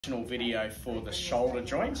Video for the shoulder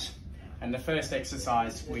joint, and the first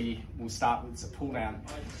exercise we will start with is a pull down.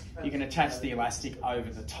 You can attach the elastic over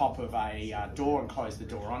the top of a door and close the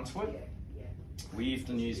door onto it. We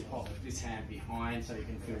often use this hand behind so you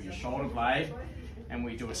can feel your shoulder blade, and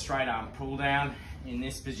we do a straight arm pull down in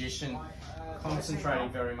this position, concentrating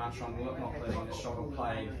very much on not letting the shoulder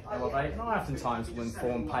blade elevate. And I oftentimes will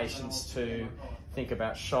inform patients to think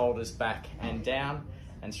about shoulders back and down,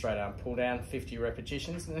 and straight arm pull down, 50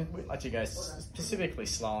 repetitions, and then we'd like to go specifically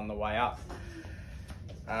slow on the way up.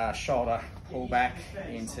 Shoulder pull back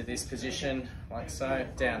into this position, like so,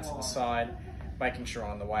 down to the side, making sure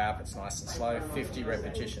on the way up it's nice and slow, 50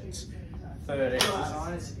 repetitions. Third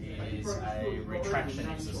exercise is a retraction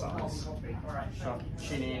exercise.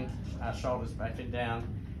 Chin in, shoulders back and down,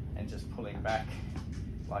 and just pulling back,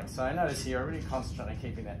 like so. Notice here, I really concentrate on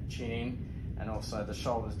keeping that chin in, and also the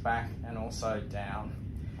shoulders back and also down.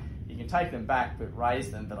 You can take them back, but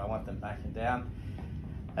raise them, but I want them back and down.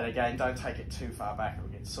 And again, don't take it too far back, it'll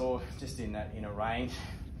get sore, just in that inner range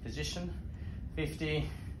position. 50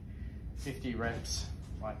 reps,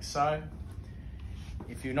 like so.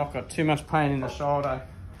 If you've not got too much pain in the shoulder,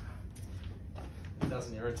 it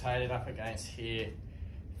doesn't irritate it, up against here,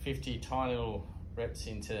 50 tiny little reps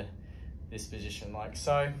into this position, like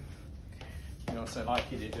so. We'd also like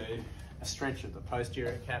you to do a stretch of the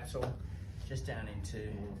posterior capsule, just down into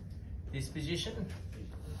this position,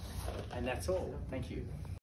 and that's all. Thank you.